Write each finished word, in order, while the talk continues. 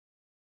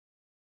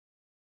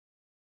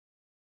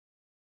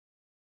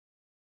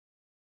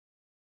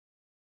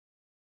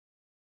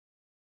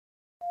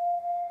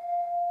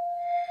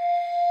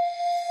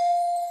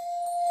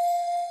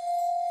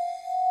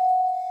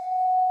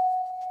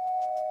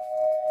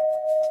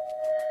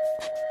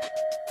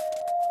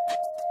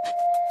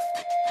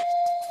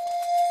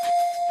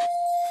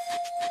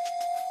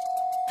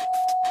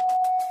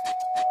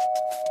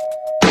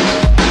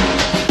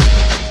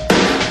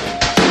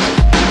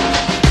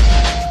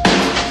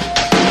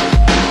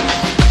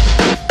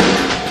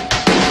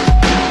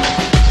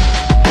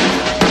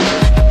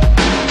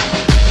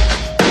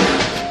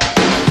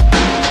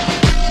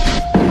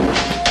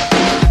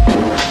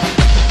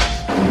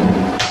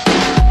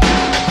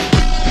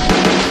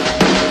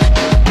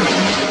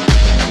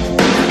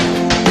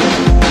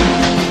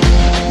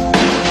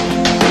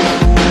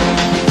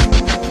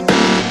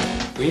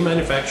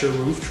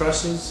manufacture roof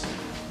trusses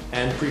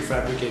and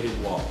prefabricated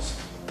walls.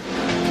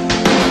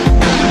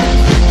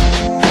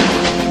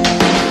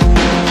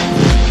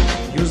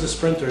 Use a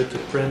sprinter to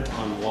print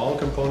on wall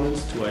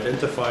components to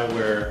identify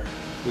where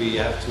we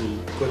have to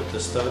put the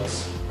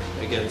studs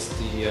against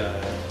the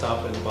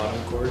top and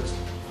bottom cords.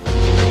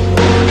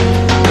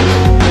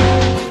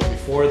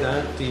 Before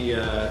that, the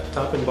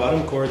top and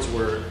bottom cords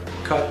were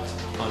cut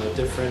on a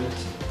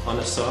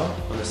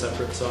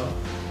separate saw,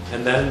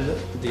 and then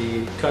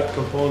the cut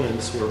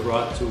components were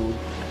brought to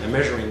a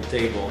measuring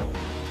table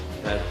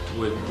that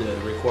would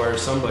require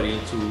somebody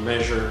to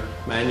measure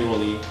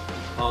manually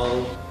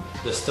all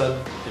the stud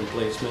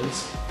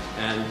emplacements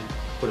and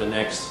put an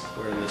X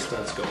where the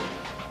studs go.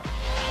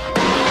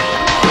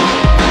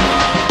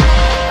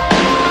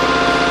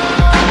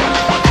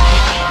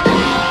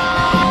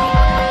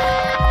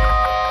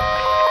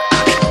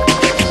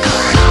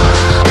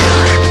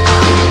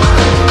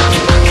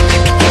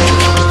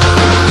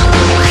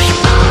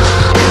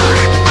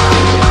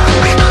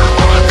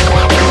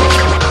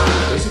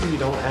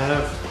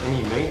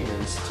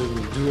 To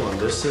do on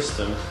this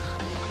system.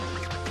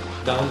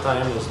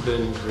 Downtime has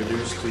been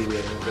reduced to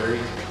a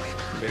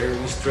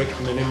very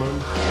strict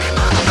minimum.